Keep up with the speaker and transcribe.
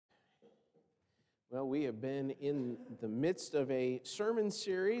Well, we have been in the midst of a sermon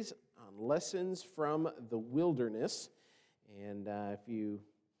series on lessons from the wilderness, and I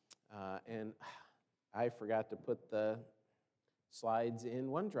forgot to put the slides in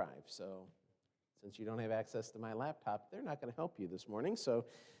OneDrive. So, since you don't have access to my laptop, they're not going to help you this morning. So,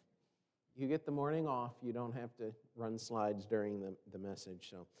 you get the morning off. You don't have to run slides during the message.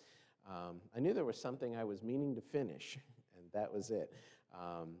 So, I knew there was something I was meaning to finish, and that was it.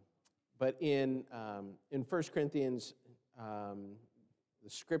 But in 1 Corinthians, the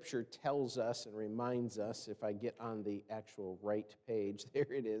Scripture tells us and reminds us, if I get on the actual right page,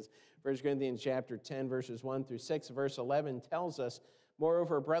 there it is, 1 Corinthians chapter 10, verses 1 through 6, verse 11 tells us,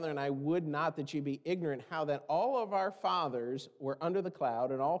 "Moreover, brethren, I would not that you be ignorant how that all of our fathers were under the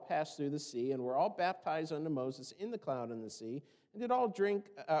cloud, and all passed through the sea, and were all baptized unto Moses in the cloud and the sea, and did all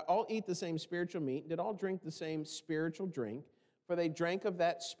eat the same spiritual meat, and did all drink the same spiritual drink. For they drank of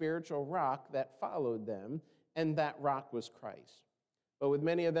that spiritual rock that followed them, and that rock was Christ. But with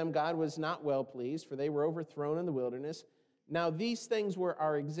many of them God was not well pleased, for they were overthrown in the wilderness. Now these things were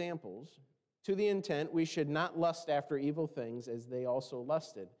our examples, to the intent we should not lust after evil things, as they also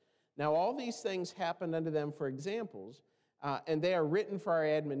lusted. Now all these things happened unto them for examples, and they are written for our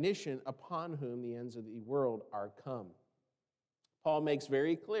admonition, upon whom the ends of the world are come." Paul makes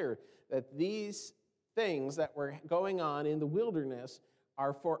very clear that these things that were going on in the wilderness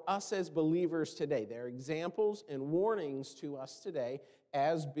are for us as believers today. They're examples and warnings to us today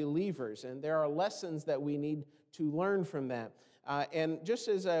as believers, and there are lessons that we need to learn from that. And just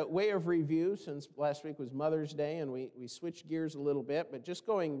as a way of review, since last week was Mother's Day and we switched gears a little bit, but just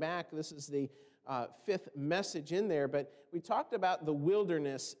going back, this is the fifth message in there, but we talked about the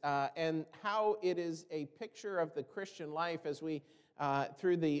wilderness and how it is a picture of the Christian life as we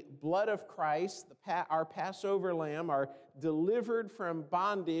through the blood of Christ, our Passover lamb, are delivered from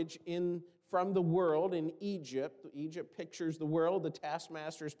bondage from the world in Egypt. Egypt pictures the world, the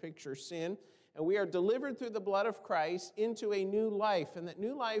taskmasters picture sin, and we are delivered through the blood of Christ into a new life, and that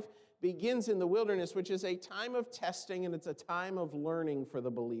new life begins in the wilderness, which is a time of testing, and it's a time of learning for the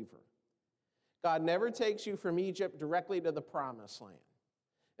believer. God never takes you from Egypt directly to the Promised Land.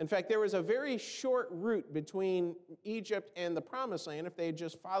 In fact, there was a very short route between Egypt and the Promised Land. If they had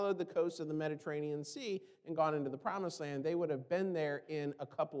just followed the coast of the Mediterranean Sea and gone into the Promised Land, they would have been there in a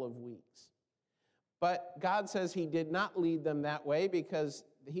couple of weeks. But God says he did not lead them that way because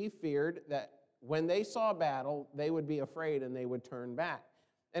he feared that when they saw battle, they would be afraid and they would turn back.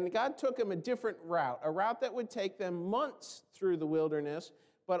 And God took them a different route, a route that would take them months through the wilderness,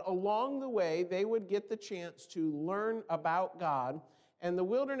 but along the way, they would get the chance to learn about God. And the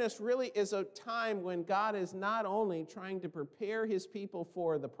wilderness really is a time when God is not only trying to prepare his people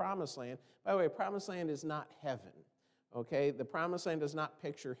for the Promised Land. By the way, Promised Land is not heaven, okay? The Promised Land does not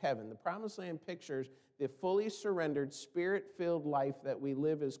picture heaven. The Promised Land pictures the fully surrendered, Spirit-filled life that we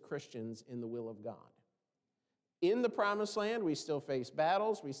live as Christians in the will of God. In the Promised Land, we still face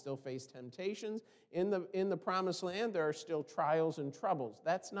battles, we still face temptations. In the Promised Land, there are still trials and troubles.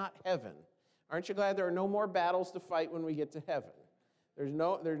 That's not heaven. Aren't you glad there are no more battles to fight when we get to heaven? There's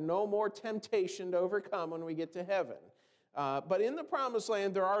no more temptation to overcome when we get to heaven. But in the Promised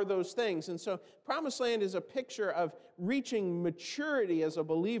Land, there are those things. And so Promised Land is a picture of reaching maturity as a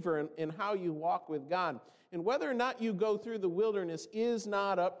believer in how you walk with God. And whether or not you go through the wilderness is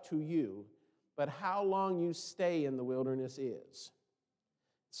not up to you, but how long you stay in the wilderness is.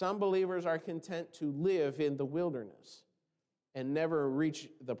 Some believers are content to live in the wilderness and never reach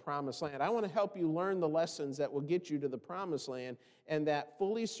the Promised Land. I want to help you learn the lessons that will get you to the Promised Land and that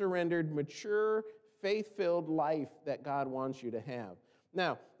fully surrendered, mature, faith-filled life that God wants you to have.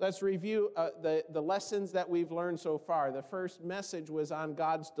 Now, let's review the lessons that we've learned so far. The first message was on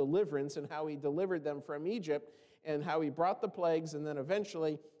God's deliverance and how he delivered them from Egypt and how he brought the plagues, and then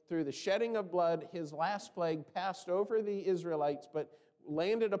eventually, through the shedding of blood, his last plague passed over the Israelites but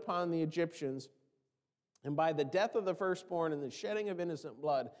landed upon the Egyptians. And by the death of the firstborn and the shedding of innocent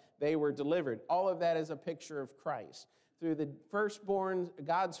blood, they were delivered. All of that is a picture of Christ. Through the firstborn,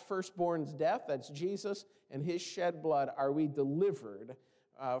 God's firstborn's death, that's Jesus, and his shed blood, are we delivered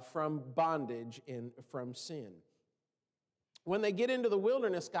from bondage and from sin. When they get into the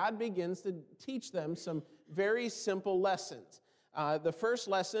wilderness, God begins to teach them some very simple lessons. The first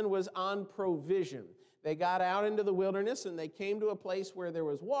lesson was on provision. They got out into the wilderness and they came to a place where there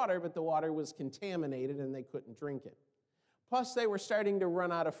was water, but the water was contaminated and they couldn't drink it. Plus, they were starting to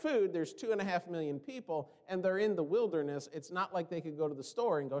run out of food. There's 2.5 million people, and they're in the wilderness. It's not like they could go to the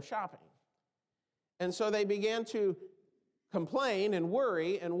store and go shopping. And so they began to complain and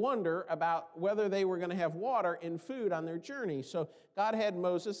worry and wonder about whether they were going to have water and food on their journey. So God had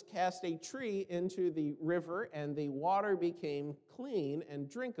Moses cast a tree into the river, and the water became clean and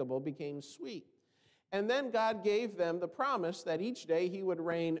drinkable, became sweet. And then God gave them the promise that each day he would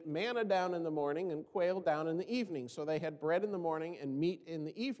rain manna down in the morning and quail down in the evening. So they had bread in the morning and meat in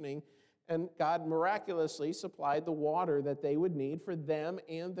the evening, and God miraculously supplied the water that they would need for them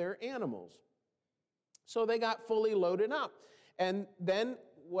and their animals. So they got fully loaded up. And then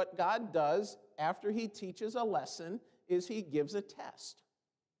what God does after he teaches a lesson is he gives a test.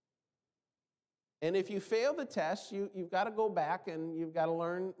 And if you fail the test, you've got to go back and you've got to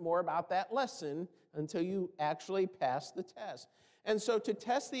learn more about that lesson until you actually pass the test. And so to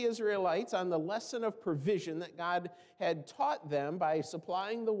test the Israelites on the lesson of provision that God had taught them by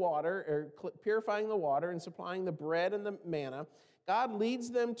supplying the water, or purifying the water and supplying the bread and the manna, God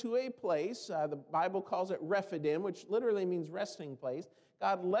leads them to a place, the Bible calls it Rephidim, which literally means resting place.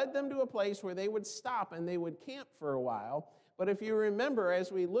 God led them to a place where they would stop and they would camp for a while. But if you remember,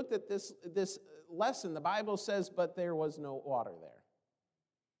 as we looked at this lesson, the Bible says, but there was no water there.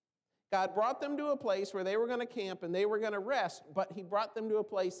 God brought them to a place where they were going to camp and they were going to rest, but he brought them to a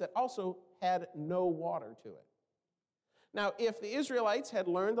place that also had no water to it. Now, if the Israelites had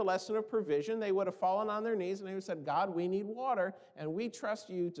learned the lesson of provision, they would have fallen on their knees and they would have said, God, we need water, and we trust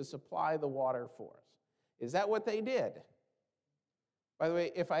you to supply the water for us. Is that what they did? By the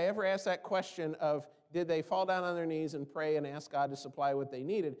way, if I ever ask that question of, did they fall down on their knees and pray and ask God to supply what they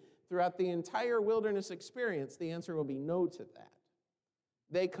needed, throughout the entire wilderness experience, the answer will be no to that.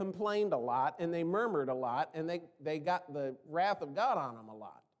 They complained a lot, and they murmured a lot, and they got the wrath of God on them a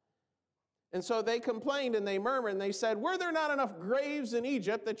lot. And so they complained and they murmured, and they said, were there not enough graves in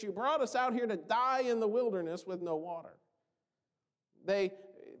Egypt that you brought us out here to die in the wilderness with no water? They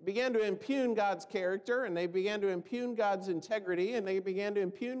began to impugn God's character, and they began to impugn God's integrity, and they began to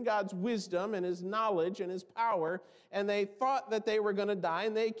impugn God's wisdom and his knowledge and his power, and they thought that they were going to die,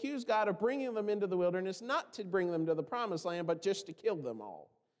 and they accused God of bringing them into the wilderness, not to bring them to the promised land, but just to kill them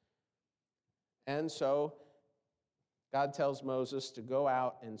all. And so God tells Moses to go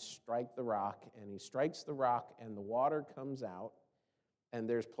out and strike the rock, and he strikes the rock, and the water comes out, and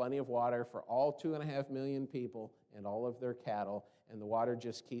there's plenty of water for all 2.5 million people and all of their cattle, and the water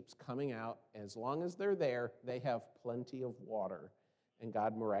just keeps coming out. As long as they're there, they have plenty of water, and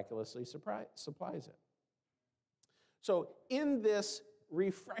God miraculously supplies it. So in this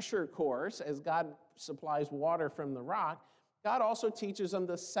refresher course, as God supplies water from the rock, God also teaches them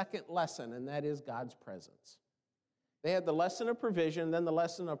the second lesson, and that is God's presence. They had the lesson of provision, then the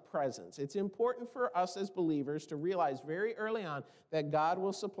lesson of presence. It's important for us as believers to realize very early on that God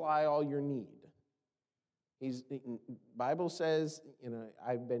will supply all your need. The Bible says,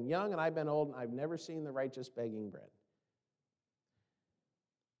 I've been young and I've been old, and I've never seen the righteous begging bread.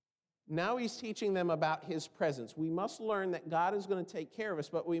 Now he's teaching them about his presence. We must learn that God is going to take care of us,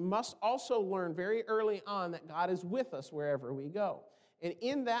 but we must also learn very early on that God is with us wherever we go. And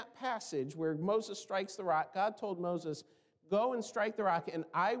in that passage where Moses strikes the rock, God told Moses, go and strike the rock, and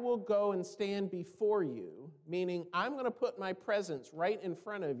I will go and stand before you, meaning I'm going to put my presence right in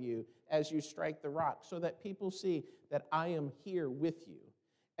front of you as you strike the rock, so that people see that I am here with you.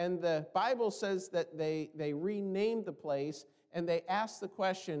 And the Bible says that they renamed the place, and they asked the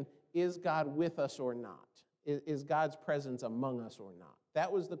question, is God with us or not? Is God's presence among us or not?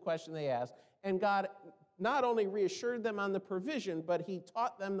 That was the question they asked. And God not only reassured them on the provision, but he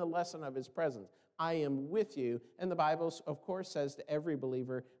taught them the lesson of his presence. I am with you. And the Bible, of course, says to every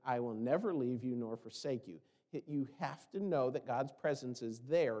believer, I will never leave you nor forsake you. You have to know that God's presence is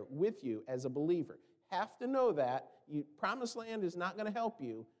there with you as a believer. Have to know that. Promised land is not going to help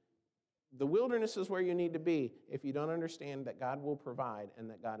you. The wilderness is where you need to be if you don't understand that God will provide and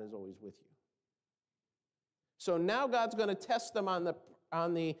that God is always with you. So now God's going to test them on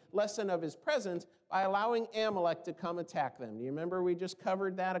the lesson of his presence by allowing Amalek to come attack them. Do you remember we just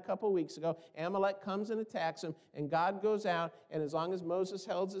covered that a couple weeks ago? Amalek comes and attacks them, and God goes out, and as long as Moses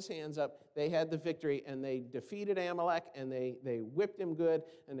held his hands up, they had the victory, and they defeated Amalek, and they whipped him good,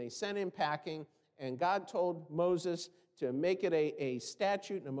 and they sent him packing, and God told Moses to make it a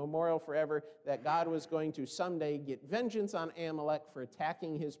statute and a memorial forever that God was going to someday get vengeance on Amalek for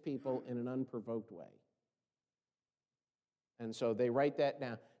attacking his people in an unprovoked way. And so they write that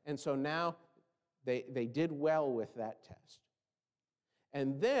down. And so now they did well with that test.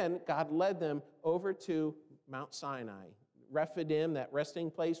 And then God led them over to Mount Sinai. Rephidim, that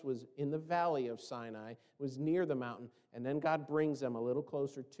resting place, was in the valley of Sinai, was near the mountain. And then God brings them a little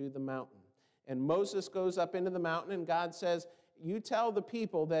closer to the mountain. And Moses goes up into the mountain, and God says, you tell the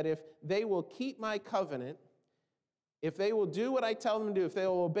people that if they will keep my covenant, If they will do what I tell them to do, if they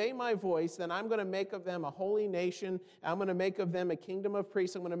will obey my voice, then I'm going to make of them a holy nation. I'm going to make of them a kingdom of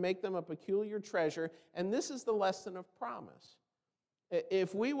priests. I'm going to make them a peculiar treasure. And this is the lesson of promise.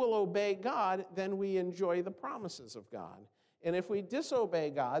 If we will obey God, then we enjoy the promises of God. And if we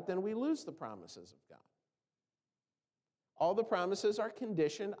disobey God, then we lose the promises of God. All the promises are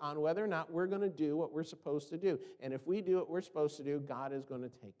conditioned on whether or not we're going to do what we're supposed to do. And if we do what we're supposed to do, God is going to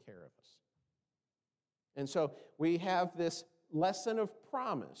take care of us. And so we have this lesson of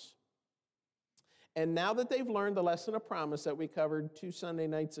promise. And now that they've learned the lesson of promise that we covered 2 Sunday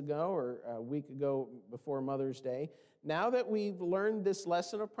nights ago or a week ago before Mother's Day, now that we've learned this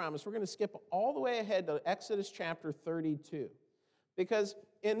lesson of promise, we're going to skip all the way ahead to Exodus chapter 32. Because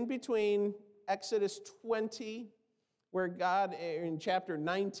in between Exodus 20, where God, in chapter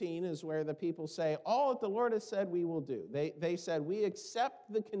 19, is where the people say, all that the Lord has said we will do. They said, we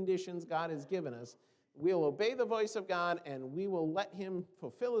accept the conditions God has given us. We'll obey the voice of God, and we will let him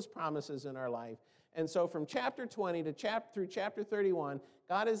fulfill his promises in our life. And so from chapter 20 through chapter 31,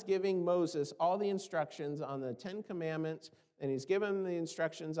 God is giving Moses all the instructions on the 10 Commandments, and he's given him the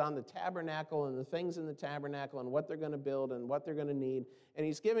instructions on the tabernacle and the things in the tabernacle and what they're going to build and what they're going to need. And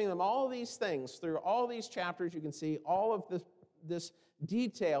he's giving them all these things. Through all these chapters, you can see all of this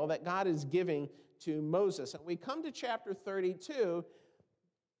detail that God is giving to Moses. And we come to chapter 32.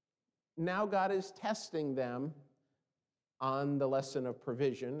 Now God is testing them on the lesson of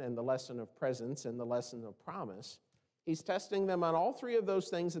provision and the lesson of presence and the lesson of promise. He's testing them on all three of those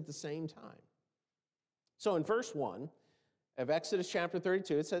things at the same time. So in verse 1 of Exodus chapter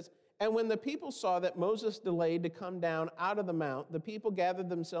 32, it says, and when the people saw that Moses delayed to come down out of the mount, the people gathered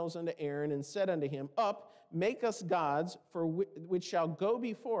themselves unto Aaron and said unto him, up, make us gods, for which shall go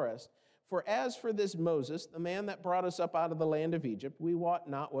before us. For as for this Moses, the man that brought us up out of the land of Egypt, we wot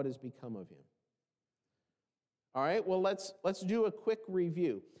not what has become of him. All right, well, let's do a quick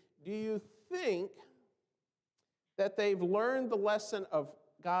review. Do you think that they've learned the lesson of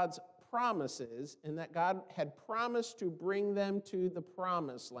God's promises and that God had promised to bring them to the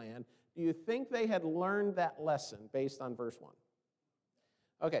promised land? Do you think they had learned that lesson based on verse 1?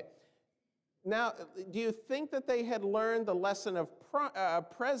 Okay. Now, do you think that they had learned the lesson of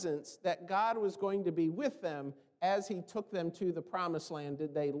presence, that God was going to be with them as he took them to the promised land?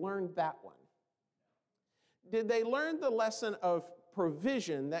 Did they learn that one? Did they learn the lesson of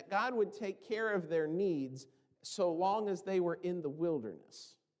provision, that God would take care of their needs so long as they were in the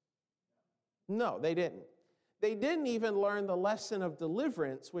wilderness? No, they didn't. They didn't even learn the lesson of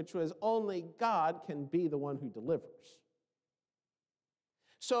deliverance, which was only God can be the one who delivers.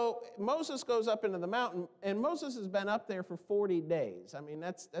 So Moses goes up into the mountain, and Moses has been up there for 40 days. I mean,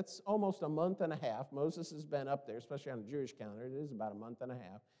 that's almost a month and a half. Moses has been up there, especially on a Jewish calendar. It is about a month and a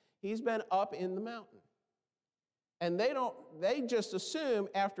half. He's been up in the mountain. And they just assume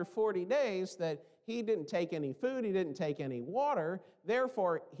after 40 days that he didn't take any food, he didn't take any water,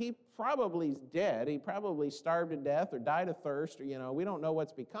 therefore he probably is dead. He probably starved to death or died of thirst, or, we don't know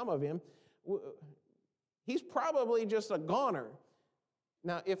what's become of him. He's probably just a goner.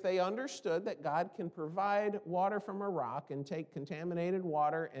 Now, if they understood that God can provide water from a rock and take contaminated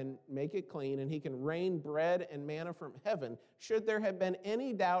water and make it clean, and he can rain bread and manna from heaven, should there have been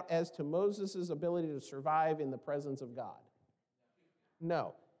any doubt as to Moses' ability to survive in the presence of God?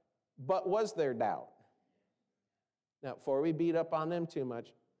 No. But was there doubt? Now, before we beat up on them too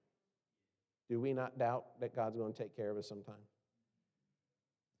much, do we not doubt that God's going to take care of us sometime?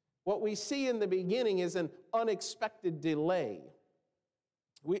 What we see in the beginning is an unexpected delay.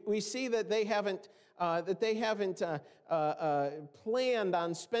 We see that they haven't planned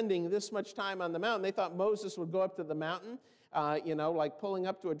on spending this much time on the mountain. They thought Moses would go up to the mountain, like pulling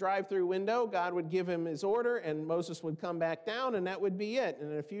up to a drive-through window. God would give him his order, and Moses would come back down, and that would be it.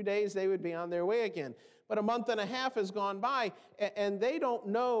 And in a few days, they would be on their way again. But a month and a half has gone by, and they don't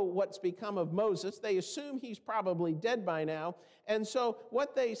know what's become of Moses. They assume he's probably dead by now. And so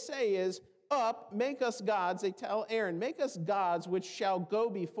what they say is, up, make us gods. They tell Aaron, make us gods which shall go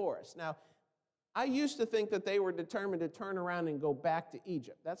before us. Now, I used to think that they were determined to turn around and go back to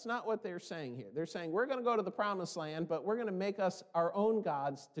Egypt. That's not what they're saying here. They're saying, we're going to go to the promised land, but we're going to make us our own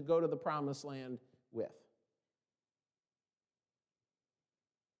gods to go to the promised land with.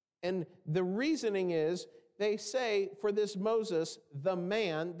 And the reasoning is, they say, for this Moses, the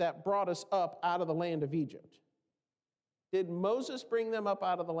man that brought us up out of the land of Egypt. Did Moses bring them up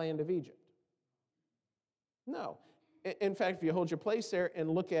out of the land of Egypt? No. In fact, if you hold your place there and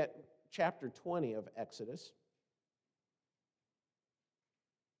look at chapter 20 of Exodus,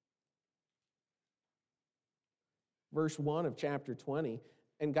 verse 1 of chapter 20,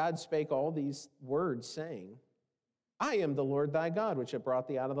 and God spake all these words, saying, I am the Lord thy God, which have brought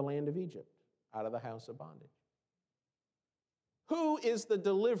thee out of the land of Egypt, out of the house of bondage. Who is the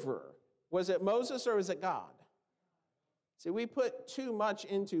deliverer? Was it Moses or was it God? See, we put too much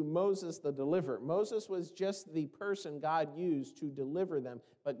into Moses the deliverer. Moses was just the person God used to deliver them,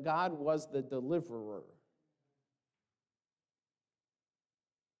 but God was the deliverer.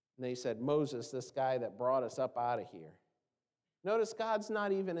 And they said, Moses, this guy that brought us up out of here. Notice God's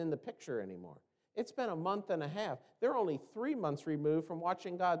not even in the picture anymore. It's been a month and a half. They're only 3 months removed from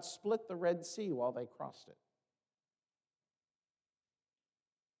watching God split the Red Sea while they crossed it.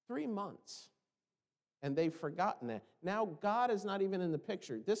 3 months. And they've forgotten that. Now God is not even in the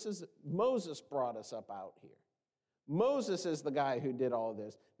picture. Moses brought us up out here. Moses is the guy who did all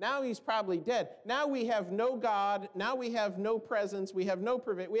this. Now he's probably dead. Now we have no God. Now we have no presence. We have no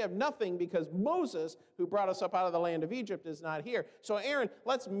provision. We have nothing because Moses, who brought us up out of the land of Egypt, is not here. So Aaron,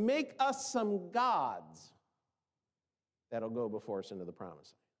 let's make us some gods that'll go before us into the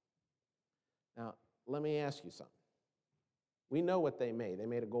promised land. Now, let me ask you something. We know what they made. They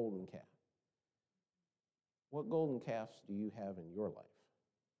made a golden calf. What golden calves do you have in your life?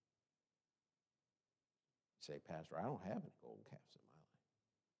 You say, Pastor, I don't have any golden calves in my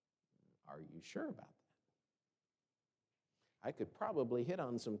life. Are you sure about that? I could probably hit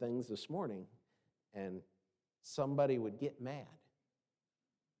on some things this morning and somebody would get mad.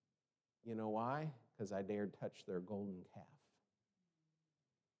 You know why? Because I dared touch their golden calf.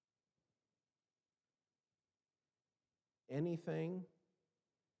 Anything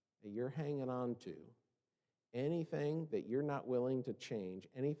that you're hanging on to, anything that you're not willing to change,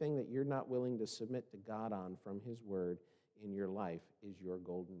 anything that you're not willing to submit to God on from His Word in your life is your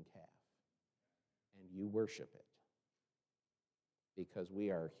golden calf. And you worship it. Because we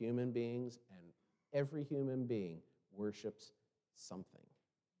are human beings, and every human being worships something.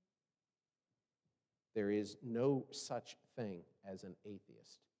 There is no such thing as an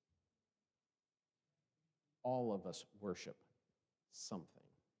atheist. All of us worship something.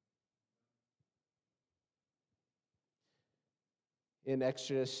 In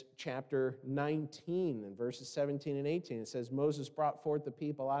Exodus chapter 19 and verses 17 and 18, it says, Moses brought forth the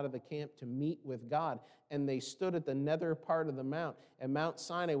people out of the camp to meet with God, and they stood at the nether part of the mount. And Mount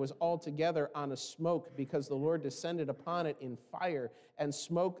Sinai was altogether on a smoke, because the Lord descended upon it in fire, and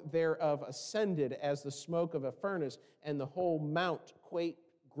smoke thereof ascended as the smoke of a furnace, and the whole mount quaked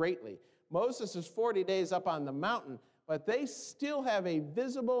greatly. Moses is 40 days up on the mountain, but they still have a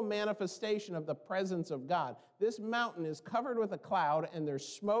visible manifestation of the presence of God. This mountain is covered with a cloud, and there's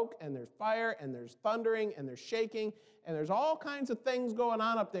smoke, and there's fire, and there's thundering, and there's shaking, and there's all kinds of things going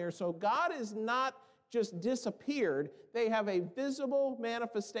on up there. So God is not just disappeared. They have a visible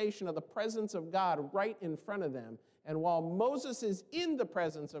manifestation of the presence of God right in front of them. And while Moses is in the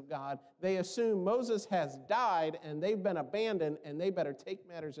presence of God, they assume Moses has died, and they've been abandoned, and they better take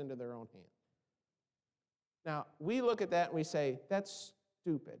matters into their own hands. Now, we look at that and we say, that's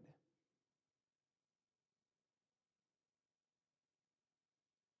stupid.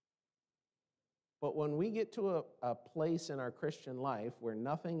 But when we get to a place in our Christian life where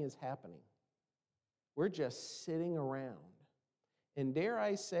nothing is happening, we're just sitting around. And dare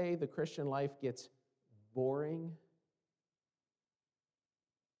I say the Christian life gets boring?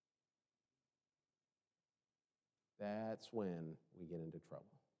 That's when we get into trouble.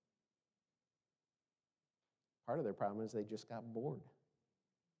 Part of their problem is they just got bored.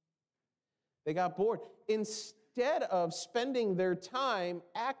 They got bored. Instead of spending their time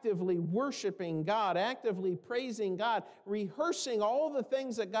actively worshiping God, actively praising God, rehearsing all the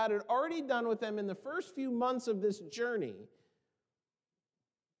things that God had already done with them in the first few months of this journey,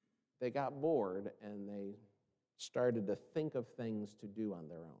 they got bored and they started to think of things to do on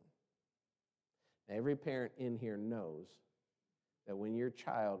their own. Now, every parent in here knows that when your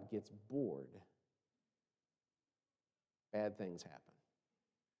child gets bored, bad things happen.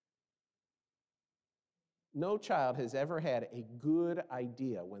 No child has ever had a good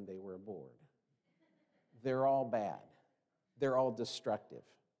idea when they were bored. They're all bad. They're all destructive.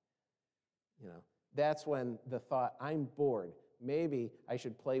 You know, that's when the thought, I'm bored. Maybe I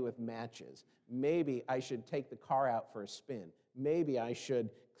should play with matches. Maybe I should take the car out for a spin. Maybe I should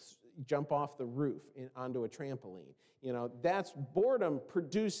jump off the roof onto a trampoline. You know, that's boredom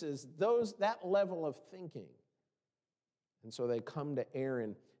produces that level of thinking. And so they come to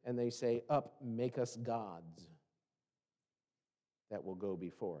Aaron and they say, up, make us gods that will go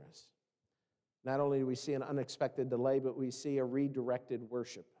before us. Not only do we see an unexpected delay, but we see a redirected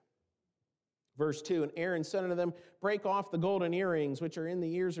worship. Verse 2, and Aaron said unto them, break off the golden earrings which are in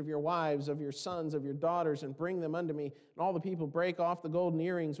the ears of your wives, of your sons, of your daughters, and bring them unto me. And all the people brake off the golden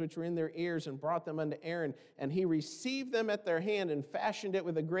earrings which were in their ears, and brought them unto Aaron. And he received them at their hand, and fashioned it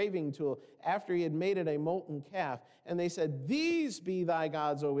with a graving tool, after he had made it a molten calf. And they said, these be thy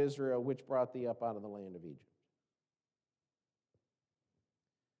gods, O Israel, which brought thee up out of the land of Egypt.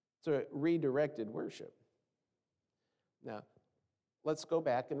 So it redirected worship. Now, let's go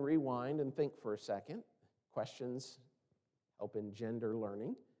back and rewind and think for a second. Questions help engender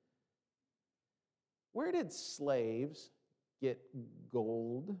learning. Where did slaves get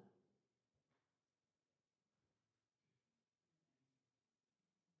gold?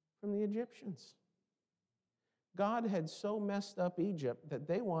 From the Egyptians. God had so messed up Egypt that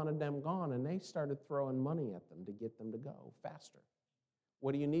they wanted them gone, and they started throwing money at them to get them to go faster.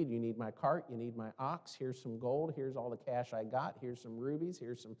 What do you need? You need my cart, you need my ox, here's some gold, here's all the cash I got, here's some rubies,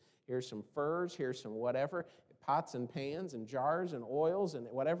 here's some furs, here's some whatever, pots and pans and jars and oils and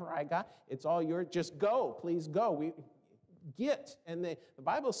whatever I got, it's all yours. Just go, please go. And the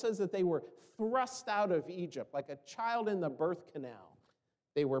Bible says that they were thrust out of Egypt like a child in the birth canal.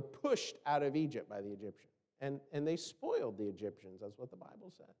 They were pushed out of Egypt by the Egyptians. And they spoiled the Egyptians, that's what the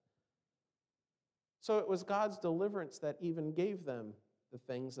Bible said. So it was God's deliverance that even gave them the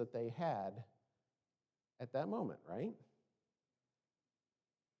things that they had at that moment, right?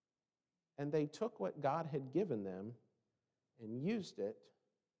 And they took what God had given them and used it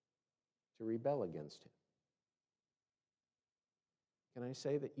to rebel against him. Can I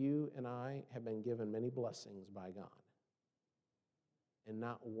say that you and I have been given many blessings by God, and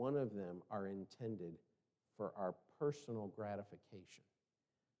not one of them are intended for our personal gratification.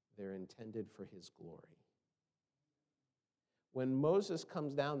 They're intended for his glory. When Moses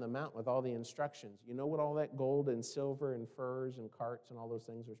comes down the mountain with all the instructions, you know what all that gold and silver and furs and carts and all those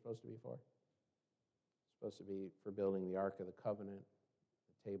things are supposed to be for? It's supposed to be for building the Ark of the Covenant,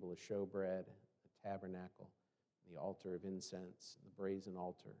 the table of showbread, the tabernacle, the altar of incense, the brazen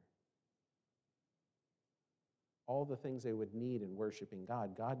altar. All the things they would need in worshiping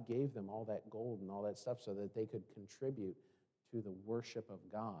God. God gave them all that gold and all that stuff so that they could contribute to the worship of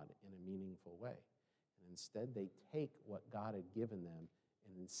God in a meaningful way. Instead, they take what God had given them,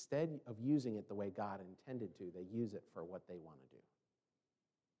 and instead of using it the way God intended to, they use it for what they want to do.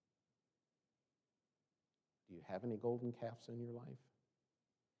 Do you have any golden calves in your life?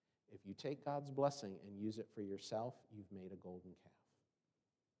 If you take God's blessing and use it for yourself, you've made a golden calf.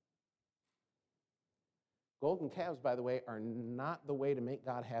 Golden calves, by the way, are not the way to make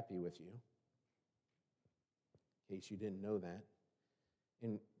God happy with you, in case you didn't know that.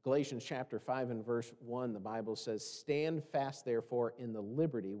 In Galatians chapter 5 and verse 1, the Bible says, stand fast, therefore, in the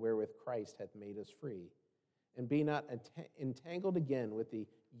liberty wherewith Christ hath made us free, and be not entangled again with the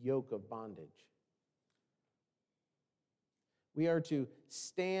yoke of bondage. We are to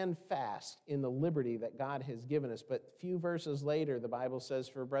stand fast in the liberty that God has given us. But a few verses later, the Bible says,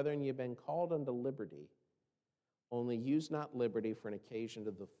 for brethren, ye have been called unto liberty, only use not liberty for an occasion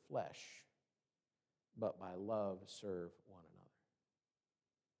to the flesh, but by love serve one another.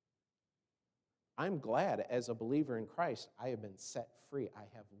 I'm glad as a believer in Christ, I have been set free. I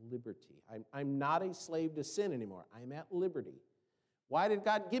have liberty. I'm not a slave to sin anymore. I'm at liberty. Why did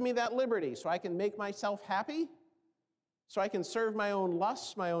God give me that liberty? So I can make myself happy? So I can serve my own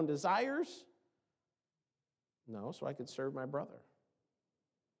lusts, my own desires? No, so I could serve my brother.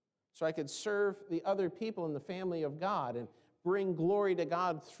 So I could serve the other people in the family of God and bring glory to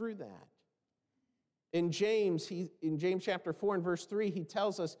God through that. In James chapter 4 and verse 3, he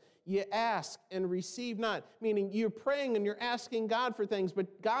tells us, you ask and receive not, meaning you're praying and you're asking God for things,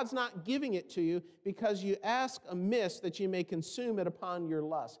 but God's not giving it to you because you ask amiss that you may consume it upon your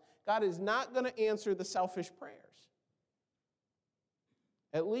lust. God is not going to answer the selfish prayers.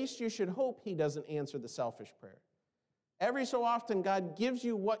 At least you should hope he doesn't answer the selfish prayer. Every so often, God gives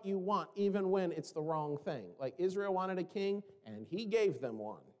you what you want, even when it's the wrong thing. Like Israel wanted a king, and he gave them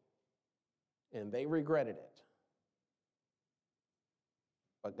one. And they regretted it.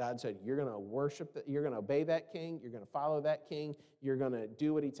 But God said, you're going to worship, you're going to obey that king, you're going to follow that king, you're going to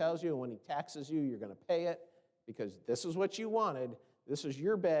do what he tells you, and when he taxes you, you're going to pay it, because this is what you wanted, this is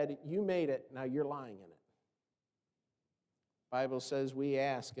your bed, you made it, now you're lying in it. The Bible says we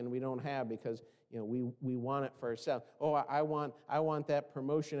ask and we don't have because we want it for ourselves. Oh, I want that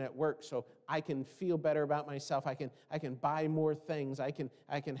promotion at work so I can feel better about myself. I can buy more things. I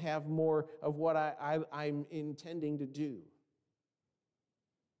can have more of what I'm intending to do.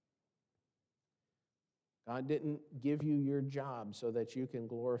 God didn't give you your job so that you can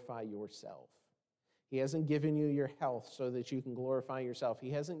glorify yourself. He hasn't given you your health so that you can glorify yourself. He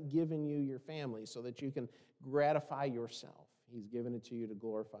hasn't given you your family so that you can gratify yourself. He's given it to you to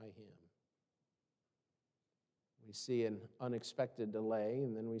glorify Him. We see an unexpected delay,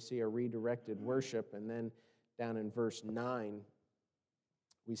 and then we see a redirected worship, and then down in verse 9,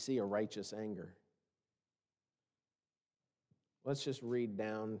 we see a righteous anger. Let's just read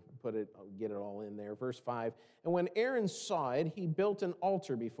down, get it all in there. Verse 5, and when Aaron saw it, he built an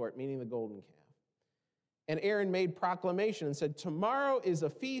altar before it, meaning the golden calf. And Aaron made proclamation and said, tomorrow is a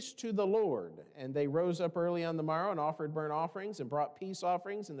feast to the Lord. And they rose up early on the morrow and offered burnt offerings and brought peace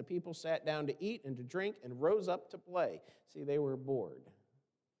offerings, and the people sat down to eat and to drink and rose up to play. See, they were bored.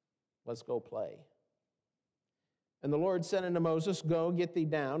 Let's go play. And the Lord said unto Moses, go, get thee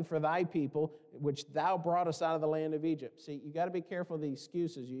down, for thy people, which thou broughtest out of the land of Egypt. See, you got to be careful of the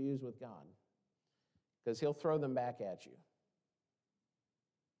excuses you use with God, because He'll throw them back at you.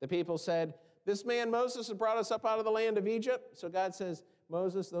 The people said, this man Moses has brought us up out of the land of Egypt. So God says,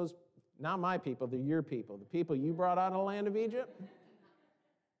 Moses, those, not my people, they're your people. The people you brought out of the land of Egypt.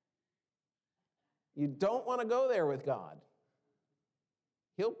 You don't want to go there with God.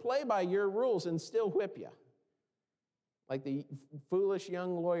 He'll play by your rules and still whip you. Like the foolish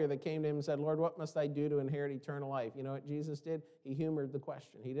young lawyer that came to him and said, Lord, what must I do to inherit eternal life? You know what Jesus did? He humored the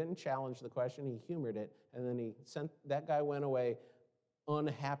question. He didn't challenge the question. He humored it. And then that guy went away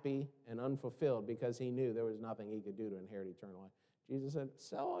unhappy and unfulfilled because he knew there was nothing he could do to inherit eternal life. Jesus said,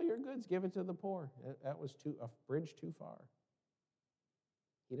 sell all your goods, give it to the poor. That was a bridge too far.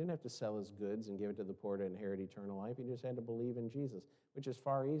 He didn't have to sell his goods and give it to the poor to inherit eternal life. He just had to believe in Jesus, which is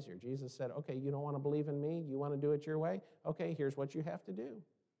far easier. Jesus said, okay, you don't want to believe in me? You want to do it your way? Okay, here's what you have to do.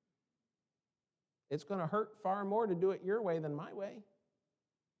 It's going to hurt far more to do it your way than my way.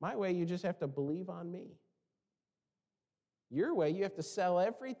 My way, you just have to believe on me. Your way, you have to sell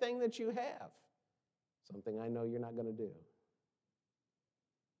everything that you have. Something I know you're not going to do.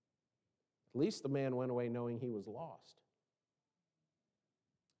 At least the man went away knowing he was lost.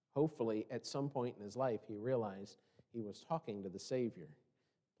 Hopefully, at some point in his life, he realized he was talking to the Savior,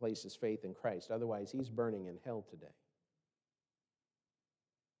 placed his faith in Christ. Otherwise, he's burning in hell today.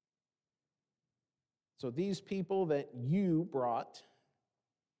 So these people that you brought,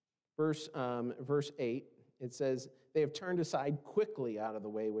 verse 8, it says, they have turned aside quickly out of the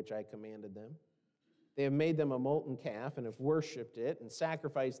way which I commanded them. They have made them a molten calf and have worshipped it and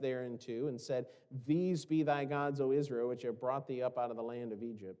sacrificed thereunto and said, these be thy gods, O Israel, which have brought thee up out of the land of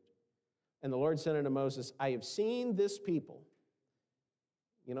Egypt. And the Lord said unto Moses, I have seen this people.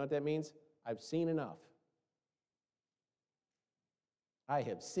 You know what that means? I've seen enough. I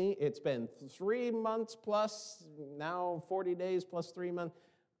have seen, it's been 3 months plus, now 40 days plus 3 months.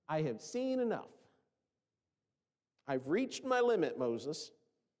 I have seen enough. I've reached my limit, Moses.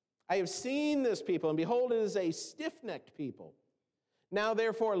 I have seen this people, and behold, it is a stiff-necked people. Now,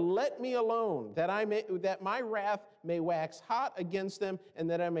 therefore, let me alone, that my wrath may wax hot against them, and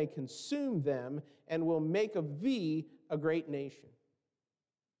that I may consume them, and will make of thee a great nation.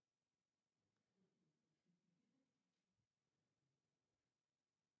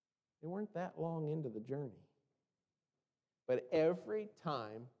 They weren't that long into the journey. But every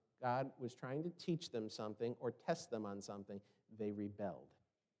time God was trying to teach them something or test them on something, they rebelled.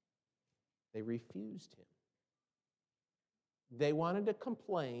 They refused Him. They wanted to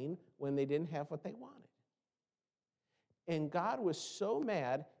complain when they didn't have what they wanted. And God was so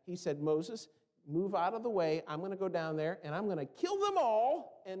mad, He said, Moses, move out of the way. I'm going to go down there, and I'm going to kill them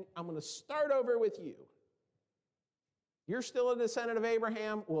all, and I'm going to start over with you. You're still a descendant of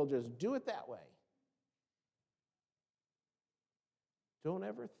Abraham. We'll just do it that way. Don't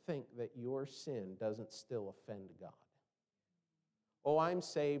ever think that your sin doesn't still offend God. Oh, I'm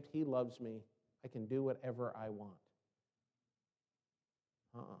saved. He loves me. I can do whatever I want.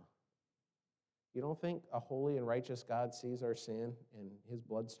 You don't think a holy and righteous God sees our sin and His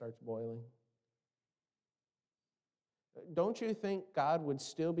blood starts boiling? Don't you think God would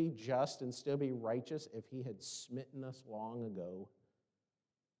still be just and still be righteous if He had smitten us long ago?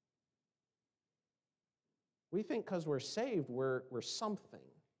 We think because we're saved, we're something.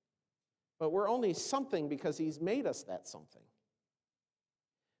 But we're only something because He's made us that something.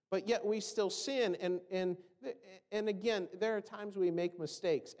 But yet we still sin, and again, there are times we make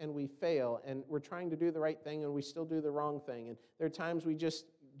mistakes and we fail, and we're trying to do the right thing and we still do the wrong thing, and there are times we just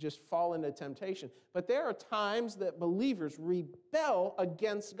fall into temptation. But there are times that believers rebel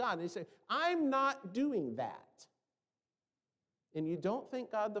against God. They say, I'm not doing that. And you don't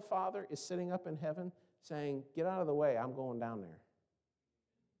think God the Father is sitting up in heaven saying, get out of the way, I'm going down there.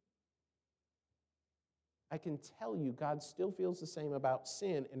 I can tell you God still feels the same about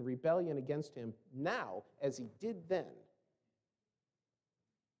sin and rebellion against him now as he did then.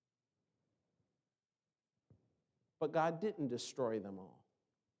 But God didn't destroy them all.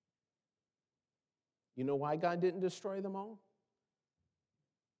 You know why God didn't destroy them all?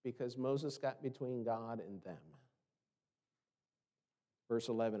 Because Moses got between God and them. Verse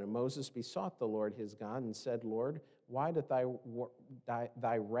 11, and Moses besought the Lord his God and said, Lord, why doth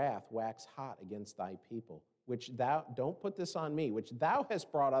thy wrath wax hot against thy people, which thou, don't put this on me, which thou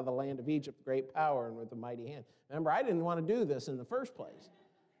hast brought out of the land of Egypt with great power and with a mighty hand. Remember, I didn't want to do this in the first place.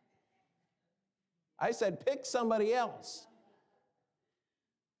 I said, pick somebody else.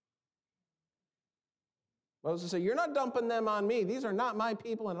 Moses said, you're not dumping them on me. These are not my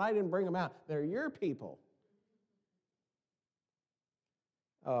people, and I didn't bring them out. They're your people.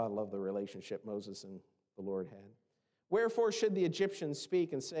 Oh, I love the relationship Moses and the Lord had. Wherefore should the Egyptians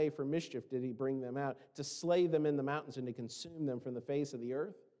speak and say, for mischief did he bring them out, to slay them in the mountains and to consume them from the face of the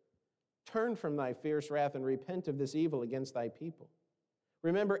earth? Turn from thy fierce wrath and repent of this evil against thy people.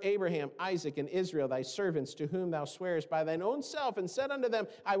 Remember Abraham, Isaac, and Israel, thy servants, to whom thou swearest by thine own self, and said unto them,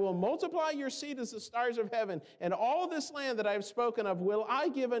 I will multiply your seed as the stars of heaven, and all this land that I have spoken of will I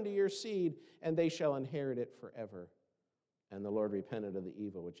give unto your seed, and they shall inherit it forever. And the Lord repented of the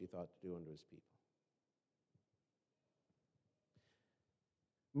evil which he thought to do unto his people.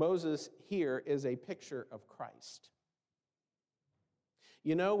 Moses here is a picture of Christ.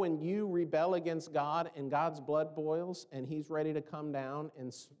 You know, when you rebel against God and God's blood boils and he's ready to come down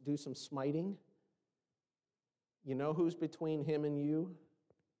and do some smiting, you know who's between him and you?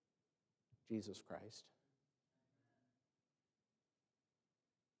 Jesus Christ.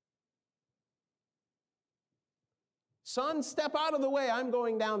 Son, step out of the way. I'm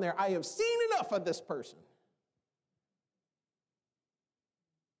going down there. I have seen enough of this person.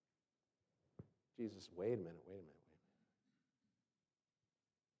 Jesus, wait a minute.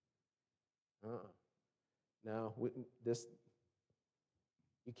 No,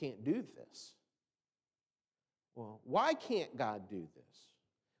 you can't do this. Well, why can't God do this?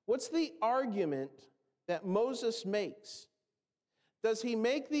 What's the argument that Moses makes? Does he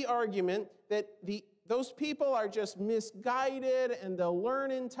make the argument that those people are just misguided and they'll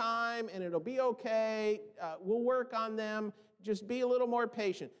learn in time and it'll be okay, we'll work on them, just be a little more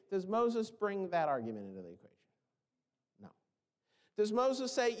patient? Does Moses bring that argument into the equation? No. Does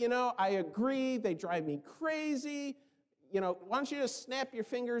Moses say, I agree, they drive me crazy, why don't you just snap your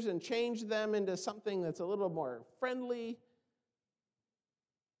fingers and change them into something that's a little more friendly?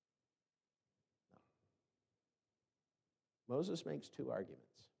 No. Moses makes two arguments.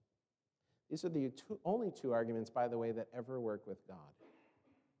 These are the only two arguments, by the way, that ever work with God.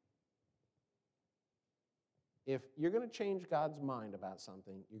 If you're going to change God's mind about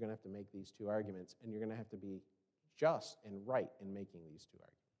something, you're going to have to make these two arguments, and you're going to have to be just and right in making these two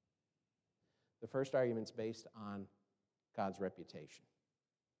arguments. The first argument's based on God's reputation.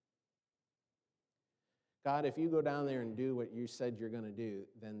 God, if you go down there and do what you said you're going to do,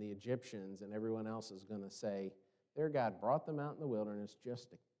 then the Egyptians and everyone else is going to say, their God brought them out in the wilderness just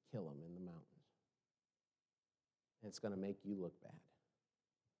to kill them in the mountains. And it's going to make you look bad.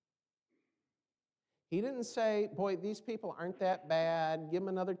 He didn't say, boy, these people aren't that bad, give them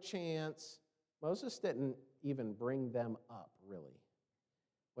another chance. Moses didn't even bring them up, really.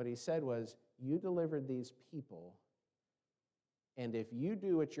 What he said was, you delivered these people, and if you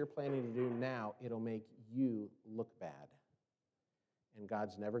do what you're planning to do now, it'll make you look bad. And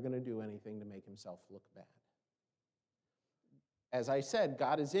God's never going to do anything to make himself look bad. As I said,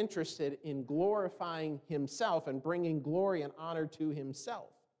 God is interested in glorifying himself and bringing glory and honor to himself.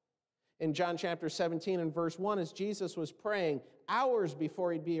 In John chapter 17 and verse 1, as Jesus was praying hours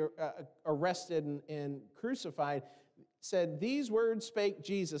before he'd be arrested and crucified, said, these words spake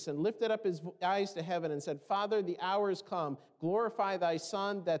Jesus and lifted up his eyes to heaven and said, Father, the hour is come. Glorify thy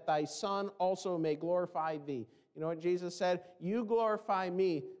Son, that thy Son also may glorify thee. You know what Jesus said? You glorify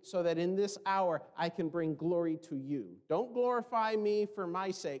me so that in this hour I can bring glory to you. Don't glorify me for my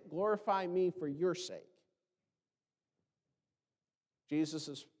sake. Glorify me for your sake.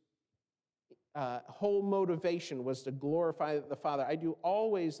 Jesus' whole motivation was to glorify the Father. I do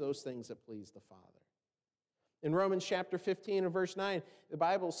always those things that please the Father. In Romans chapter 15 and verse 9, the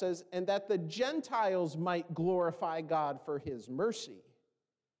Bible says, and that the Gentiles might glorify God for his mercy.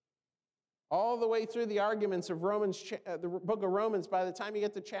 All the way through the arguments of Romans, the book of Romans, by the time you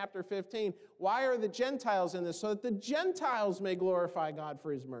get to chapter 15, why are the Gentiles in this? So that the Gentiles may glorify God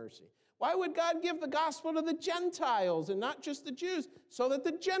for his mercy. Why would God give the gospel to the Gentiles and not just the Jews? So that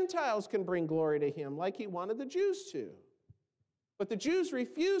the Gentiles can bring glory to him like he wanted the Jews to. But the Jews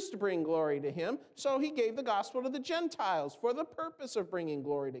refused to bring glory to him, so he gave the gospel to the Gentiles for the purpose of bringing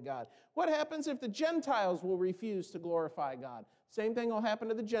glory to God. What happens if the Gentiles will refuse to glorify God? Same thing will happen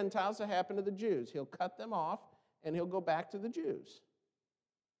to the Gentiles that happened to the Jews. He'll cut them off, and he'll go back to the Jews.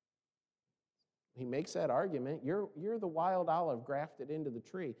 He makes that argument. You're the wild olive grafted into the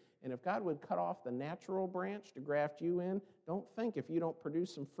tree. And if God would cut off the natural branch to graft you in, don't think if you don't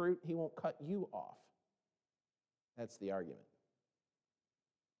produce some fruit, he won't cut you off. That's the argument.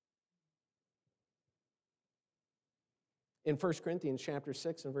 In 1 Corinthians chapter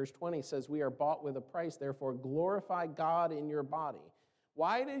 6 and verse 20 says, we are bought with a price, therefore glorify God in your body.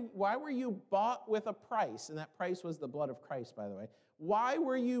 Why were you bought with a price? And that price was the blood of Christ, by the way. Why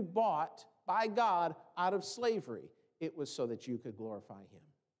were you bought by God out of slavery? It was so that you could glorify him.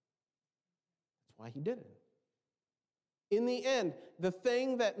 That's why he did it. In the end, the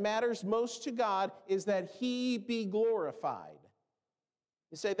thing that matters most to God is that he be glorified.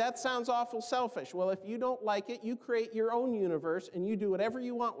 You say, that sounds awful selfish. Well, if you don't like it, you create your own universe and you do whatever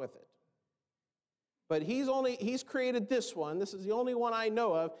you want with it. But he's created this one. This is the only one I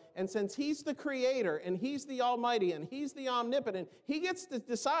know of. And since he's the creator and he's the almighty and he's the omnipotent, he gets to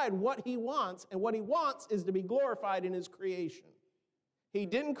decide what he wants. And what he wants is to be glorified in his creation. He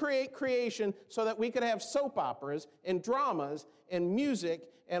didn't create creation so that we could have soap operas and dramas and music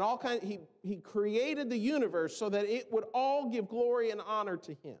and all kinds. He created the universe so that it would all give glory and honor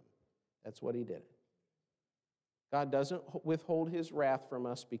to him. That's what he did. God doesn't withhold his wrath from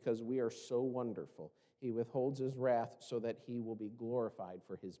us because we are so wonderful. He withholds his wrath so that he will be glorified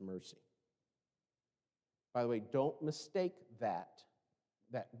for his mercy. By the way, don't mistake that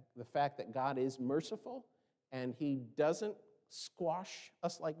the fact that God is merciful and he doesn't squash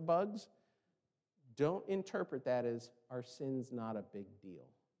us like bugs, don't interpret that as our sin's not a big deal.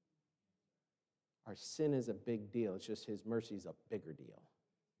 Our sin is a big deal. It's just his mercy is a bigger deal.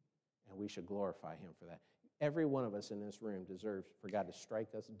 And we should glorify him for that. Every one of us in this room deserves for God to strike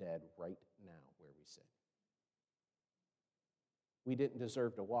us dead right now where we sit. We didn't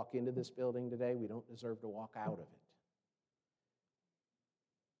deserve to walk into this building today. We don't deserve to walk out of it.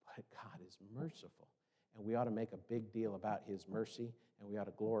 But God is merciful. And we ought to make a big deal about his mercy, and we ought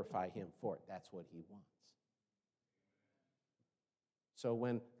to glorify him for it. That's what he wants. So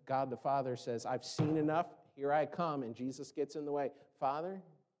when God the Father says, I've seen enough, here I come, and Jesus gets in the way, Father,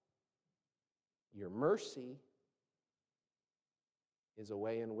 your mercy is a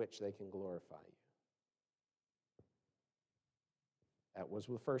way in which they can glorify you. That was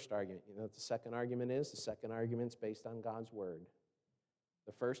the first argument. You know what the second argument is? The second argument's based on God's word.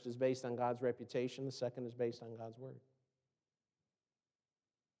 The first is based on God's reputation. The second is based on God's word.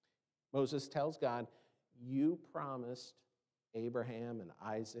 Moses tells God, you promised Abraham and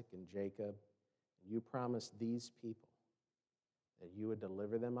Isaac and Jacob, you promised these people that you would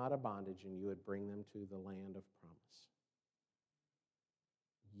deliver them out of bondage and you would bring them to the land of promise.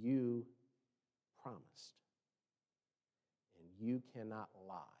 You promised. And you cannot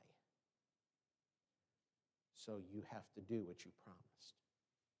lie. So you have to do what you promised.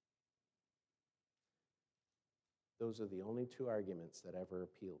 Those are the only two arguments that ever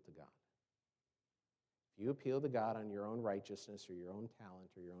appeal to God. If you appeal to God on your own righteousness or your own talent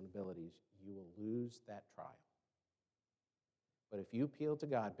or your own abilities, you will lose that trial. But if you appeal to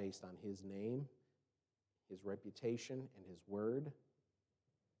God based on his name, his reputation, and his word,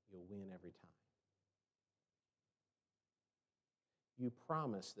 you'll win every time. You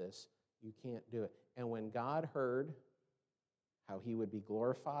promise this, you can't do it. And when God heard how he would be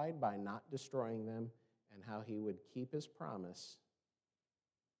glorified by not destroying them and how he would keep his promise,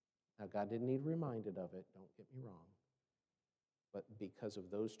 now God didn't need reminded of it, don't get me wrong, but because of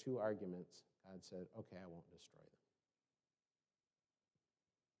those two arguments, God said, okay, I won't destroy them.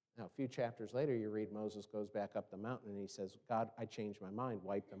 Now, a few chapters later, you read Moses goes back up the mountain and he says, God, I changed my mind,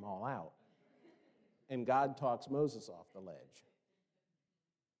 wipe them all out. And God talks Moses off the ledge.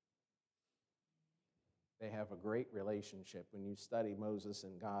 They have a great relationship. When you study Moses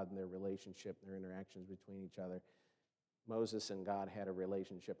and God and their relationship, their interactions between each other, Moses and God had a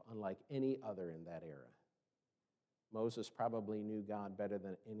relationship unlike any other in that era. Moses probably knew God better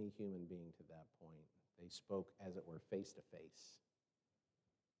than any human being to that point. They spoke, as it were, face to face.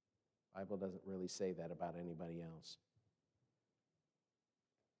 The Bible doesn't really say that about anybody else.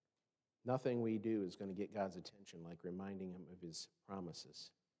 Nothing we do is going to get God's attention like reminding him of his promises.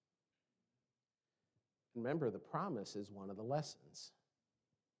 Remember, the promise is one of the lessons.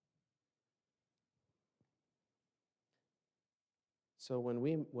 So when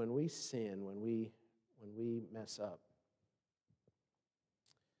we sin, when we mess up,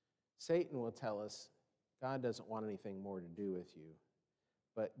 Satan will tell us, God doesn't want anything more to do with you.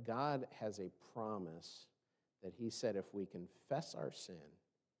 But God has a promise that he said if we confess our sin,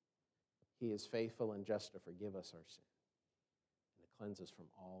 he is faithful and just to forgive us our sin and to cleanse us from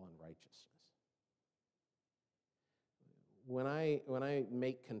all unrighteousness. When I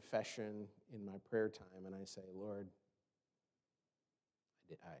make confession in my prayer time and I say, Lord,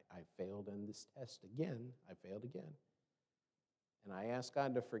 I failed in this test again. I failed again. And I ask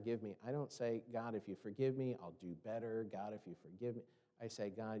God to forgive me. I don't say, God, if you forgive me, I'll do better. God, if you forgive me. I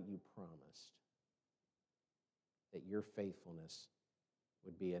say, God, you promised that your faithfulness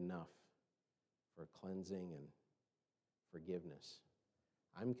would be enough for cleansing and forgiveness.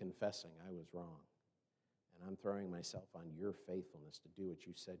 I'm confessing I was wrong. And I'm throwing myself on your faithfulness to do what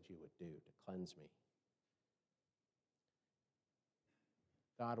you said you would do, to cleanse me.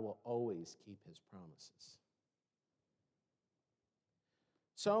 God will always keep his promises.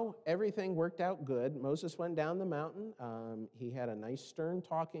 So everything worked out good. Moses went down the mountain. He had a nice stern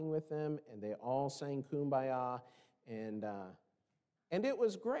talking with them, and they all sang Kumbaya, and it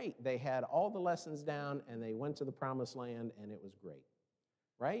was great. They had all the lessons down, and they went to the promised land, and it was great.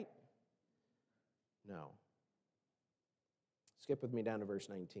 Right? No. Skip with me down to verse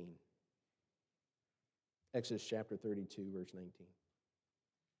 19. Exodus chapter 32, verse 19.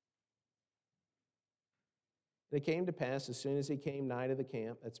 It came to pass, as soon as he came nigh to the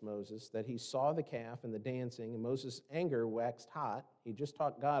camp, that's Moses, that he saw the calf and the dancing, and Moses' anger waxed hot. He just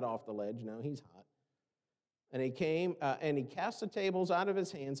talked God off the ledge, now he's hot. And he came, and he cast the tables out of his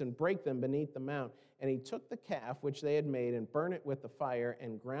hands and brake them beneath the mount. And he took the calf which they had made and burned it with the fire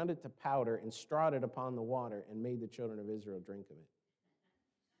and ground it to powder and strawed it upon the water and made the children of Israel drink of it.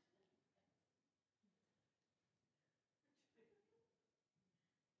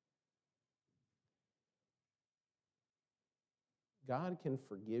 God can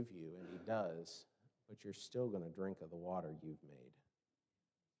forgive you, and he does, but you're still going to drink of the water you've made.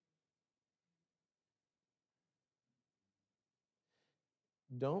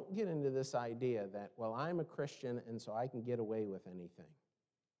 Don't get into this idea that, well, I'm a Christian, and so I can get away with anything.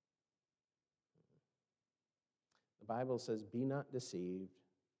 The Bible says, be not deceived.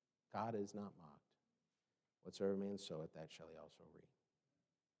 God is not mocked. Whatsoever man soweth, that shall he also reap.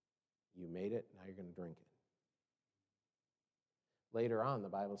 You made it, now you're going to drink it. Later on, the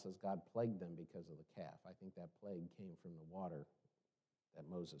Bible says God plagued them because of the calf. I think that plague came from the water that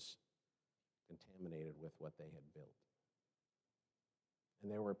Moses contaminated with what they had built. And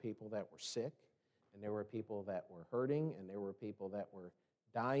there were people that were sick, and there were people that were hurting, and there were people that were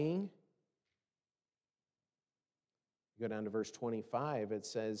dying. You go down to verse 25, it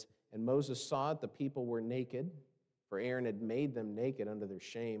says, and Moses saw it, the people were naked, for Aaron had made them naked under their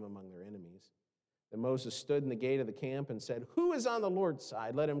shame among their enemies. Then Moses stood in the gate of the camp and said, who is on the Lord's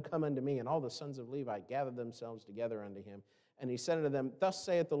side? Let him come unto me. And all the sons of Levi gathered themselves together unto him. And he said unto them, thus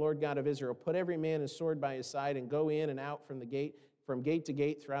saith the Lord God of Israel, put every man his sword by his side, and go in and out from gate to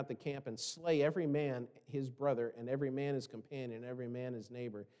gate throughout the camp, and slay every man his brother, and every man his companion, and every man his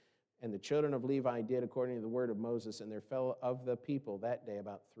neighbor. And the children of Levi did according to the word of Moses, and there fell of the people that day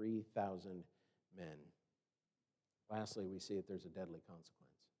about 3,000 men. Lastly, we see that there's a deadly consequence.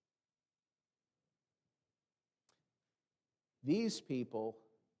 These people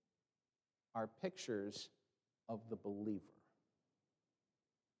are pictures of the believer.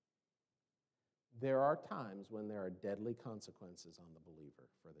 There are times when there are deadly consequences on the believer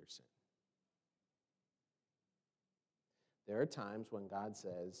for their sin. There are times when God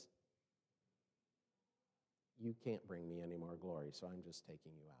says, you can't bring me any more glory, so I'm just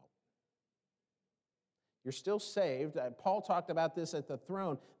taking you out. You're still saved. Paul talked about this at the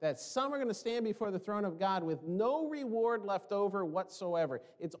throne, that some are going to stand before the throne of God with no reward left over whatsoever.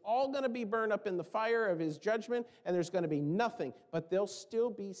 It's all going to be burned up in the fire of his judgment, and there's going to be nothing, but they'll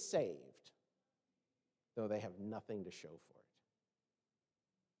still be saved, though they have nothing to show for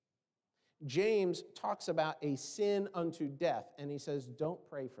it. James talks about a sin unto death, and he says, don't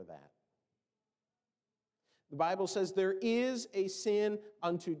pray for that. The Bible says there is a sin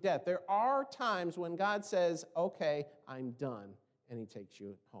unto death. There are times when God says, okay, I'm done, and he takes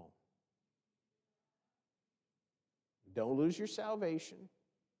you home. Don't lose your salvation,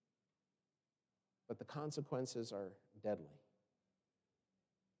 but the consequences are deadly.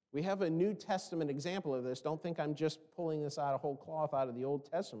 We have a New Testament example of this. Don't think I'm just pulling this out of whole cloth out of the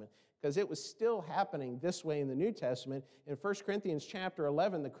Old Testament, because it was still happening this way in the New Testament. In 1 Corinthians chapter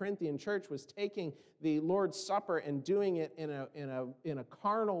 11, the Corinthian church was taking the Lord's Supper and doing it in a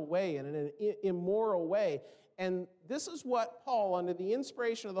carnal way, in an immoral way. And this is what Paul, under the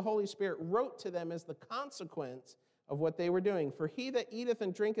inspiration of the Holy Spirit, wrote to them as the consequence of what they were doing. For he that eateth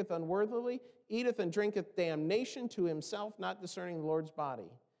and drinketh unworthily eateth and drinketh damnation to himself, not discerning the Lord's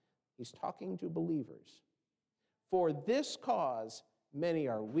body. He's talking to believers. For this cause many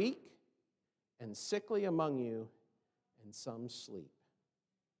are weak and sickly among you, and some sleep.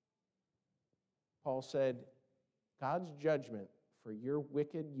 Paul said, God's judgment for your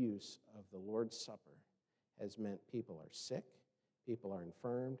wicked use of the Lord's Supper has meant people are sick, people are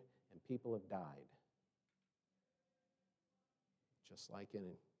infirmed, and people have died. Just like in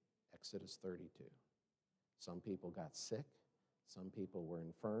Exodus 32. Some people got sick, some people were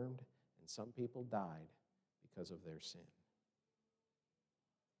infirmed, and some people died because of their sin.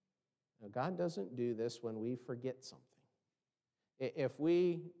 Now, God doesn't do this when we forget something. If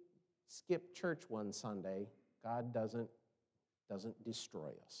we skip church one Sunday, God doesn't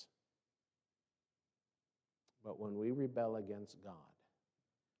destroy us. But when we rebel against God,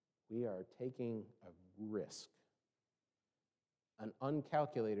 we are taking a risk, an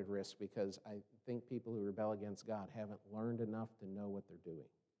uncalculated risk, because I think people who rebel against God haven't learned enough to know what they're doing.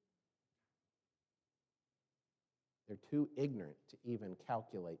 They're too ignorant to even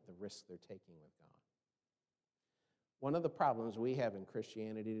calculate the risk they're taking with God. One of the problems we have in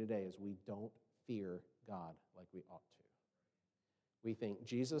Christianity today is we don't fear God like we ought to. We think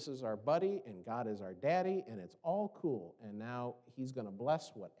Jesus is our buddy and God is our daddy and it's all cool, and now he's going to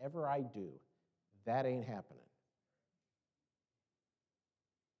bless whatever I do. That ain't happening.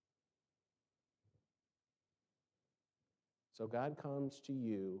 So God comes to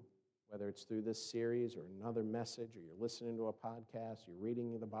you, whether it's through this series or another message, or you're listening to a podcast, you're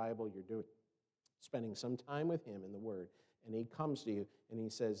reading the Bible, you're spending some time with him in the Word, and he comes to you and he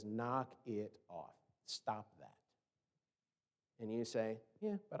says, knock it off. Stop that. And you say,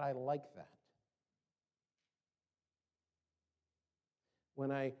 yeah, but I like that.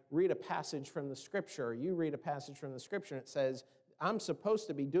 When I read a passage from the Scripture, or you read a passage from the Scripture, and it says, I'm supposed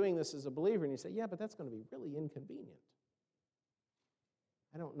to be doing this as a believer, and you say, yeah, but that's going to be really inconvenient.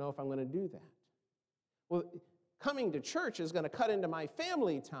 I don't know if I'm going to do that. Well, coming to church is going to cut into my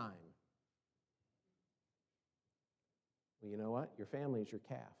family time. Well, you know what? Your family is your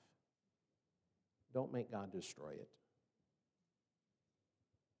calf. Don't make God destroy it.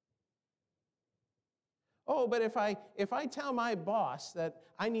 Oh, but if I tell my boss that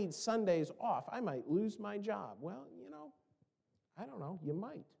I need Sundays off, I might lose my job. Well, I don't know, you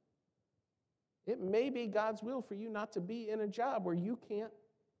might. It may be God's will for you not to be in a job where you can't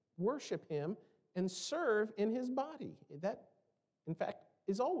worship him and serve in his body. That, in fact,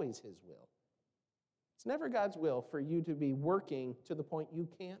 is always his will. It's never God's will for you to be working to the point you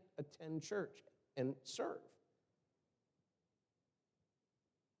can't attend church and serve.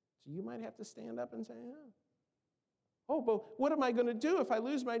 So you might have to stand up and say, oh, but what am I going to do if I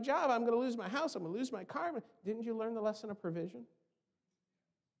lose my job? I'm going to lose my house. I'm going to lose my car. Didn't you learn the lesson of provision?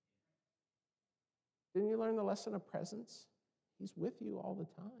 Didn't you learn the lesson of presence? He's with you all the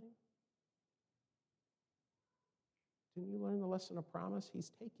time. Didn't you learn the lesson of promise?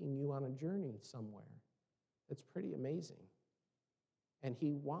 He's taking you on a journey somewhere. It's pretty amazing. And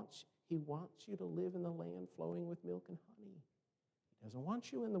he wants you to live in the land flowing with milk and honey. He doesn't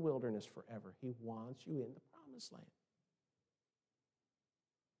want you in the wilderness forever. He wants you in the promised land.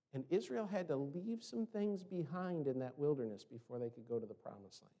 And Israel had to leave some things behind in that wilderness before they could go to the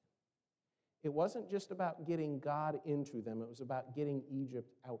promised land. It wasn't just about getting God into them. It was about getting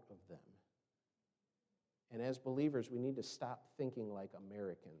Egypt out of them. And as believers, we need to stop thinking like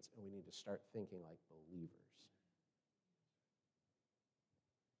Americans, and we need to start thinking like believers.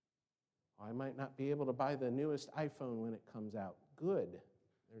 I might not be able to buy the newest iPhone when it comes out. Good.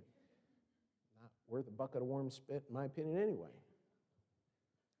 They're not worth a bucket of warm spit, in my opinion, anyway.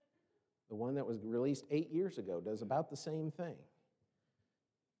 The one that was released 8 years ago does about the same thing.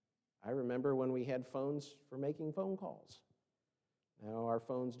 I remember when we had phones for making phone calls. Now our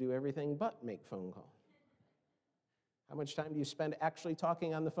phones do everything but make phone calls. How much time do you spend actually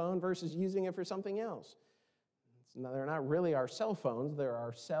talking on the phone versus using it for something else? They're not really our cell phones, they're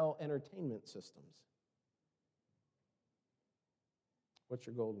our cell entertainment systems. What's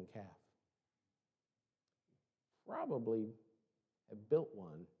your golden calf? Probably have built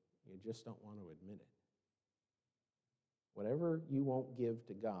one, you just don't want to admit it. Whatever you won't give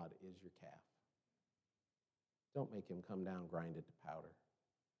to God is your calf. Don't make him come down grinded to powder.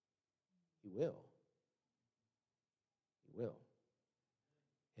 He will. He will.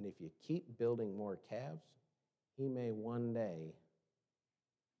 And if you keep building more calves, he may one day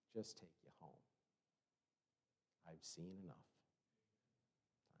just take you home. I've seen enough.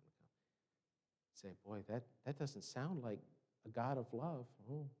 Time to come. Say, boy, that doesn't sound like a God of love.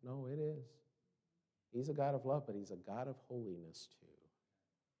 Oh, no, it is. He's a God of love, but he's a God of holiness too.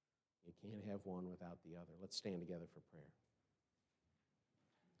 You can't have one without the other. Let's stand together for prayer.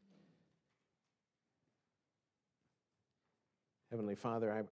 Heavenly Father,